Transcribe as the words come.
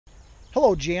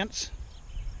Hello, gents.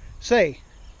 Say,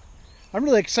 I'm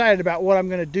really excited about what I'm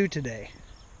going to do today.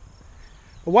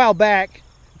 A while back,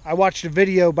 I watched a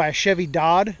video by Chevy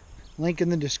Dodd, link in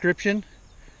the description,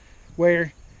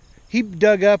 where he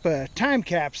dug up a time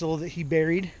capsule that he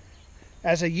buried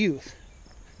as a youth.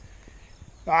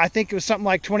 I think it was something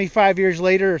like 25 years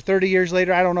later or 30 years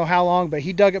later, I don't know how long, but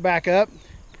he dug it back up,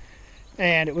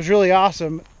 and it was really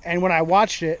awesome. And when I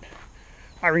watched it,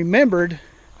 I remembered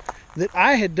that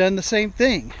I had done the same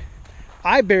thing.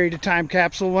 I buried a time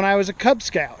capsule when I was a Cub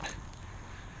Scout.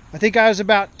 I think I was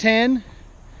about 10,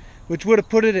 which would have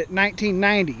put it at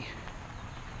 1990.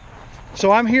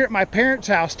 So I'm here at my parents'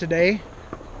 house today.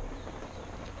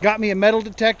 Got me a metal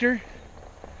detector,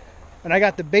 and I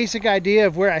got the basic idea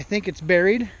of where I think it's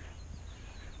buried.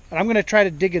 And I'm going to try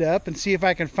to dig it up and see if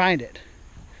I can find it.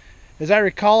 As I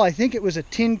recall, I think it was a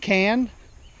tin can.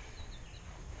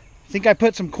 I think I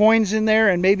put some coins in there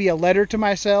and maybe a letter to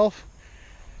myself.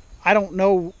 I don't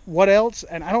know what else,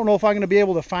 and I don't know if I'm going to be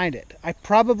able to find it. I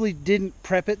probably didn't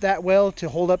prep it that well to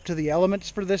hold up to the elements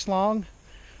for this long,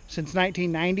 since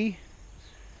 1990.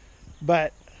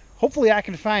 But hopefully I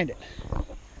can find it.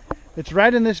 It's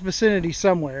right in this vicinity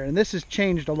somewhere, and this has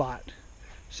changed a lot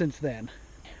since then.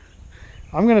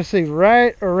 I'm going to say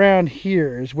right around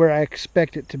here is where I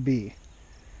expect it to be.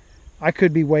 I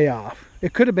could be way off.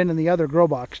 It could have been in the other grow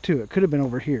box too. It could have been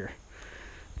over here.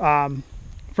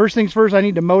 First things first, I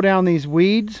need to mow down these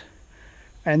weeds,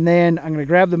 and then I'm going to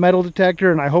grab the metal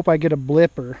detector, and I hope I get a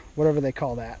blip or whatever they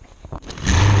call that.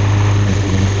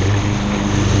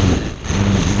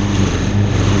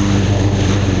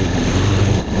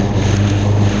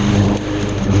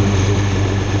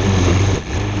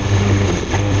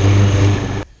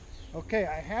 Okay,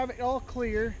 I have it all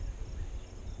clear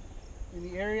in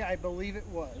the area I believe it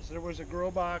was. There was a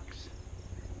grow box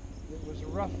that was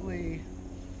roughly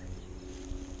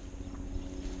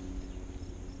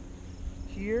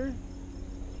here,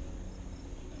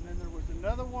 and then there was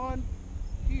another one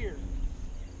here.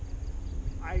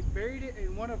 I buried it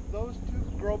in one of those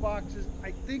two grow boxes.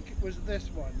 I think it was this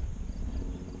one,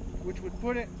 which would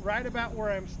put it right about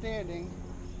where I'm standing,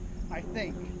 I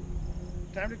think.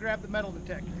 Time to grab the metal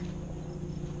detector.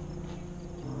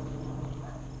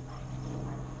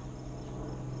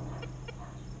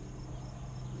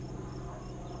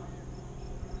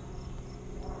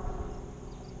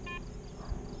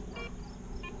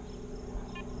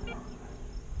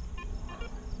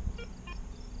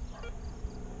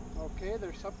 Okay,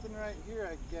 there's something right here,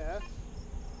 I guess.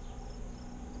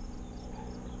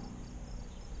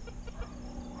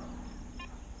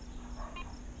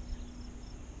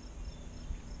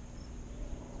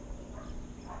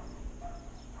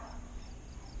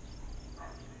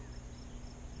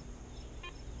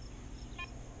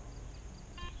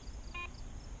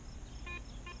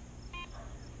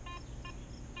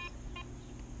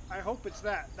 I hope it's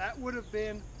that. That would have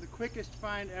been the quickest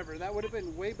find ever. That would have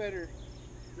been way better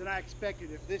than I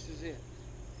expected if this is it.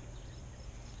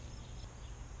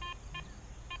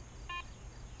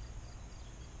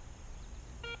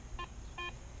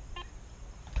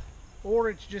 Or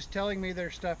it's just telling me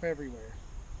there's stuff everywhere.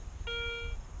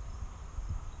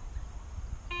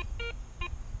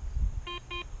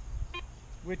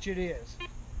 Which it is.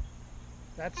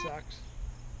 That sucks.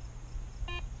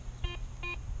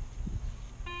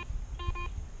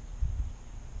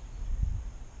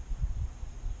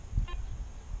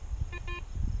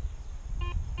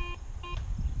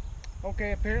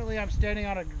 Okay, apparently I'm standing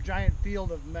on a giant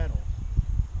field of metal.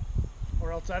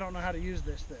 Or else I don't know how to use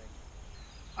this thing.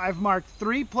 I've marked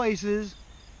 3 places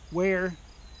where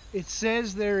it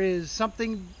says there is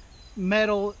something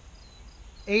metal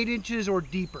 8 inches or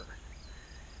deeper.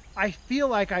 I feel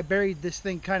like I buried this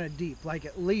thing kind of deep, like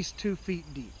at least 2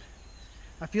 feet deep.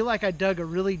 I feel like I dug a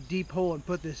really deep hole and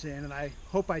put this in, and I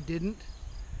hope I didn't.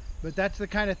 But that's the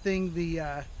kind of thing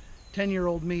the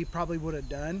 10-year-old me probably would have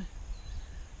done.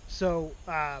 So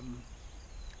I'm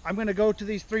going to go to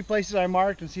these 3 places I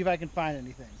marked and see if I can find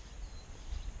anything.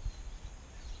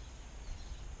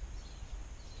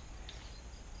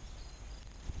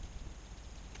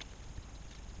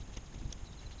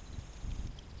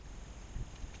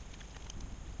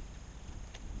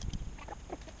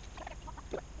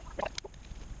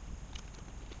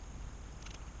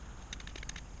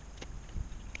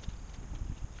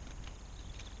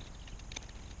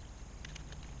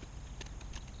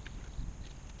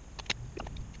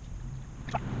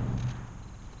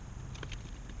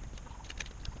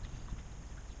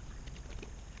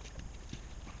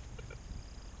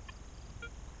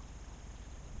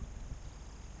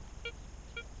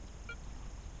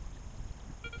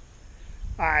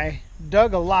 I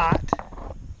dug a lot,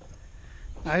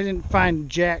 I didn't find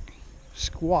jack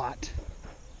squat.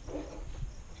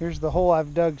 Here's the hole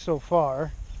I've dug so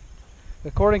far.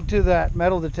 According to that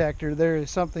metal detector, there is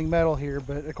something metal here,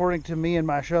 but according to me and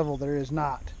my shovel, there is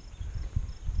not.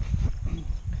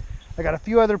 I got a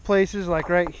few other places, like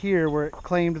right here, where it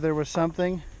claimed there was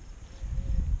something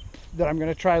that I'm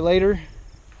going to try later.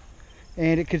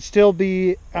 And it could still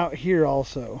be out here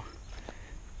also.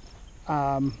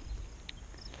 I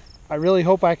really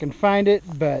hope I can find it,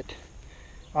 but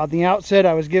on the outset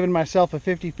I was giving myself a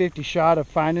 50-50 shot of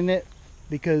finding it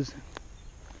because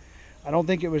I don't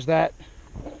think it was that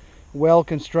well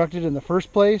constructed in the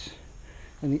first place,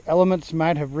 and the elements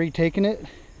might have retaken it.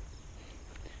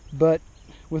 But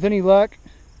with any luck,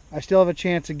 I still have a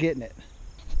chance of getting it.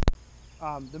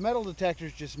 The metal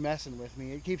detector's just messing with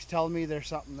me. It keeps telling me there's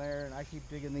something there, and I keep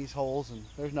digging these holes and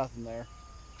there's nothing there.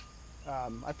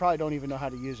 I probably don't even know how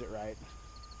to use it right.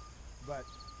 But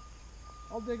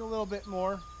I'll dig a little bit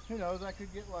more. Who knows, I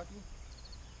could get lucky.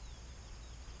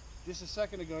 Just a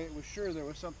second ago it was sure there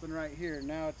was something right here.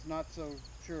 Now it's not so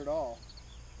sure at all.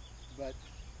 But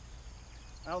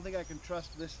I don't think I can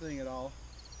trust this thing at all.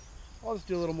 I'll just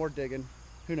do a little more digging.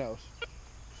 Who knows?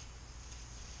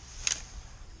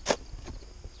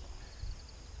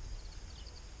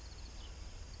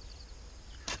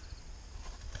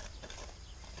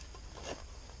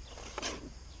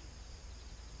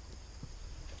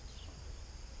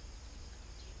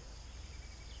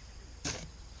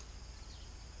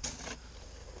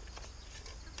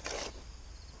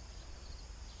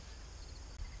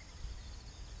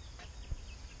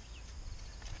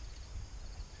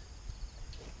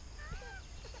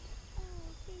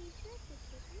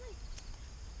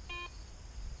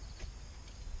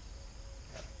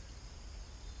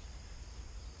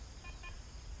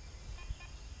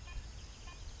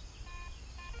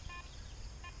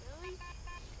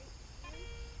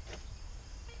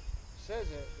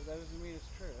 Says it, but that doesn't mean it's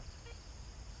true.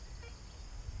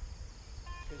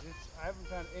 Because I haven't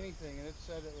found anything, and it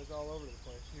said it was all over the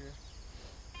place here.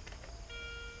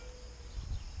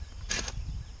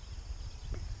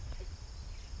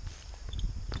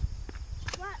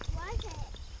 What was it?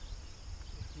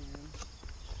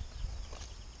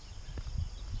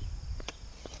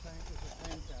 It's a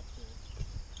time capsule.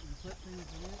 You put things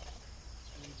in it,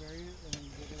 and you bury it, and then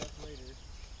you dig it up later.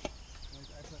 Like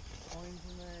I put coins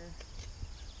in there.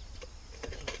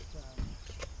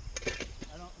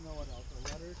 I don't know what else. A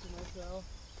letter to myself.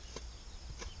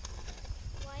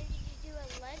 Why did you do a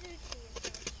letter to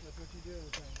yourself? That's what you do in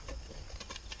a time capsule.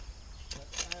 But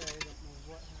I don't know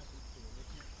what happened to it. I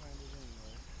can't find it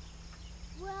anywhere.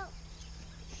 Well,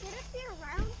 should it be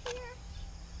around here?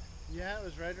 Yeah, it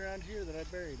was right around here that I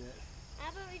buried it.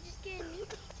 How about we just get a new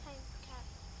time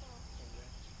capsule?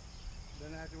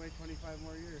 Then I have to wait 25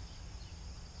 more years.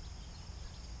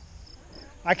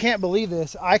 I can't believe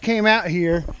this. I came out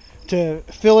here to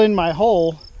fill in my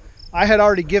hole. I had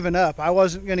already given up. I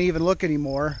wasn't going to even look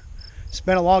anymore.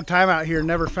 Spent a long time out here,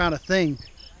 never found a thing.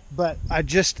 But I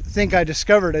just think I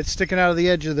discovered it sticking out of the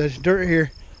edge of the dirt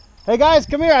here. Hey guys,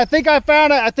 come here. I think I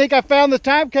found it. I think I found the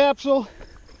time capsule.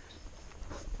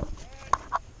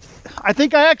 I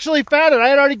think I actually found it. I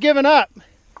had already given up.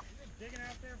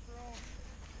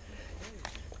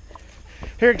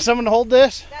 Here, can someone hold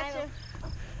this? Gotcha.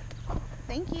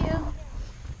 Thank you.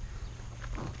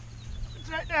 It's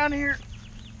right down here.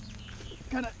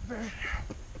 Kind of buried.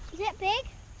 Is it big?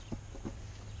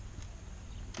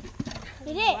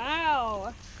 It is.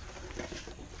 Wow.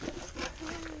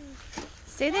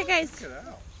 Stay there, guys. Is it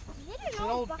It's an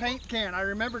old paint can. I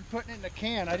remembered putting it in a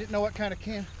can. I didn't know what kind of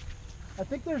can. I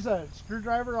think there's a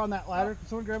screwdriver on that ladder. Can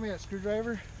someone grab me that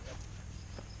screwdriver?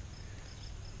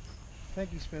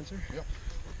 Thank you, Spencer. Yep.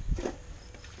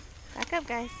 Back up,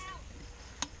 guys.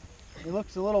 It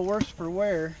looks a little worse for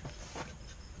wear.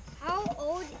 How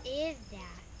old is that?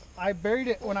 I buried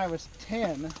it when I was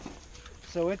 10,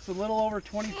 so it's a little over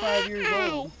 25 years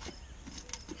old.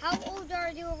 How old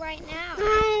are you right now?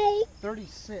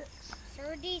 36.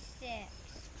 36.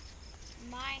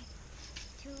 My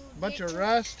two. Bunch of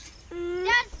rust.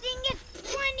 That thing is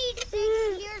 26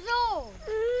 years old.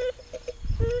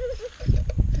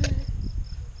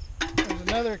 There's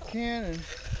another can and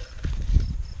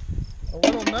a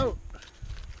little note.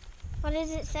 What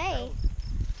does it say?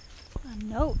 A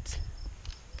note.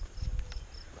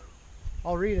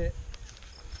 I'll read it.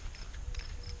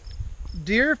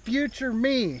 Dear future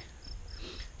me,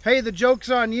 hey, the joke's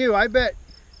on you. I bet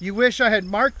you wish I had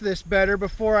marked this better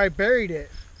before I buried it.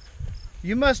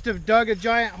 You must have dug a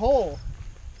giant hole.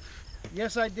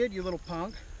 Yes, I did, you little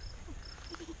punk.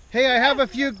 Hey, I have a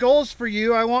few goals for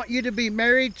you. I want you to be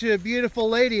married to a beautiful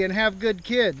lady and have good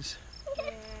kids.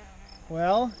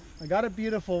 Well, I got a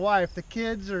beautiful wife. The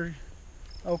kids are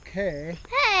okay.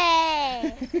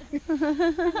 Hey!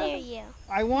 There you.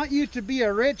 I want you to be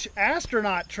a rich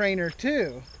astronaut trainer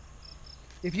too.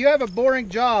 If you have a boring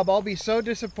job, I'll be so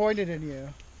disappointed in you.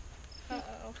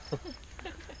 Uh-oh.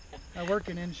 I work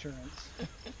in insurance.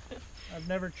 I've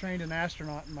never trained an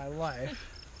astronaut in my life.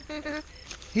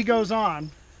 He goes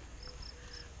on.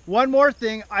 One more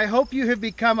thing, I hope you have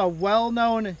become a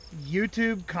well-known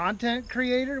YouTube content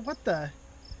creator. What the?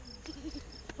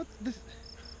 What this?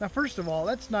 Now, first of all,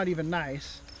 that's not even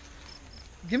nice.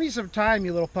 Give me some time,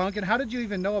 you little pumpkin. How did you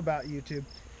even know about YouTube?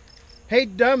 Hey,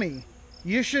 dummy,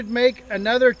 you should make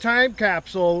another time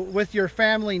capsule with your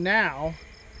family now.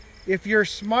 If you're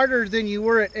smarter than you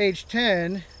were at age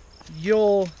 10,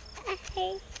 you'll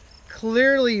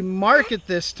clearly mark it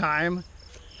this time.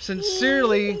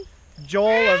 Sincerely,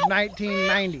 Joel of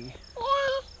 1990.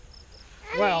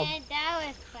 Well, That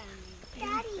was funny.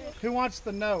 Daddy. who wants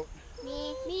the note?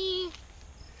 Me.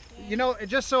 You know, it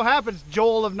just so happens,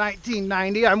 Joel of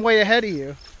 1990, I'm way ahead of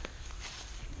you.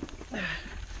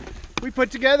 We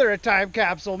put together a time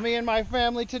capsule, me and my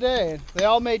family today. They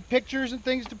all made pictures and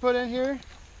things to put in here.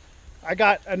 I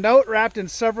got a note wrapped in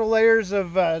several layers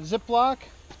of Ziploc,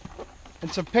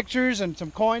 and some pictures and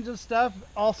some coins and stuff,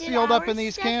 all sealed up in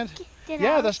these cans.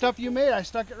 Yeah, the stuff you made, I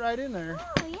stuck it right in there.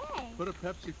 Oh, yay. Put a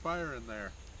Pepsi Fire in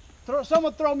there.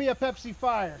 Someone throw me a Pepsi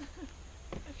Fire.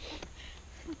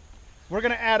 We're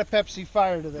gonna add a Pepsi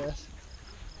Fire to this.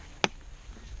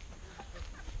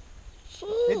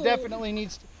 It definitely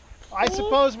needs to, I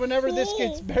suppose whenever this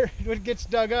gets buried, when it gets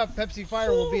dug up, Pepsi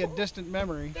Fire will be a distant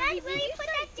memory. Daddy, will you put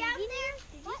that down there?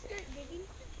 Did you start digging?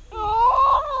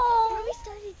 Oh! We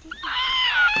started digging.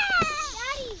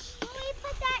 Daddy, will we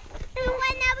put that, the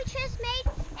one that we just made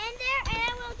in there, and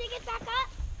then we'll dig it back up?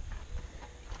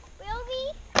 Will we?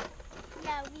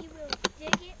 Yeah, we will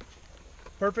dig it.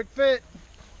 Perfect fit.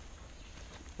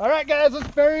 All right, guys, let's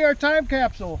bury our time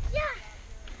capsule. Yeah.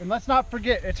 And let's not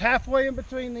forget, it's halfway in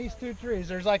between these two trees.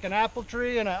 There's like an apple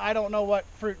tree and I don't know what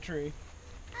fruit tree.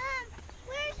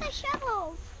 Where's the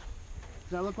shovels?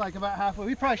 Does that look like about halfway?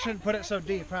 We probably shouldn't put it so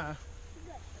deep, huh?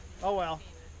 Oh well.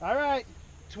 All right,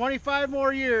 25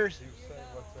 more years.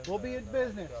 We'll be in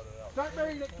business. Start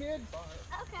burying it, kids.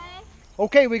 Okay.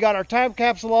 Okay, we got our time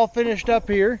capsule all finished up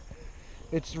here.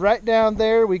 It's right down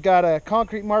there. We got a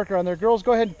concrete marker on there. Girls,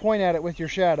 go ahead and point at it with your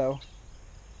shadow.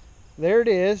 There it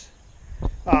is.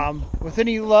 With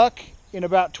any luck, in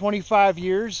about 25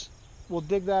 years, we'll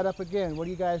dig that up again. What do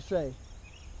you guys say?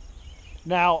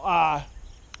 Now, I'm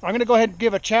going to go ahead and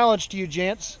give a challenge to you,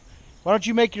 gents. Why don't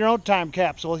you make your own time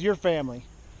capsule with your family?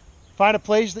 Find a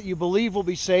place that you believe will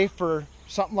be safe for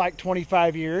something like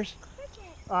 25 years.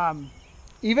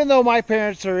 Even though my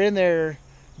parents are in their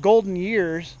golden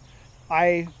years,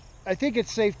 I think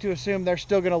it's safe to assume they're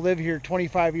still going to live here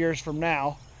 25 years from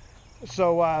now.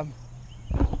 So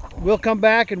we'll come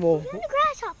back and we'll... The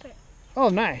grasshopper. Oh,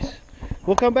 nice.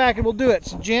 We'll come back and we'll do it.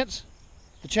 So, gents,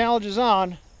 the challenge is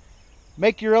on.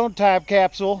 Make your own time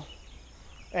capsule.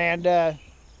 And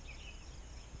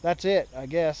that's it, I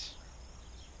guess.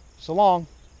 So long.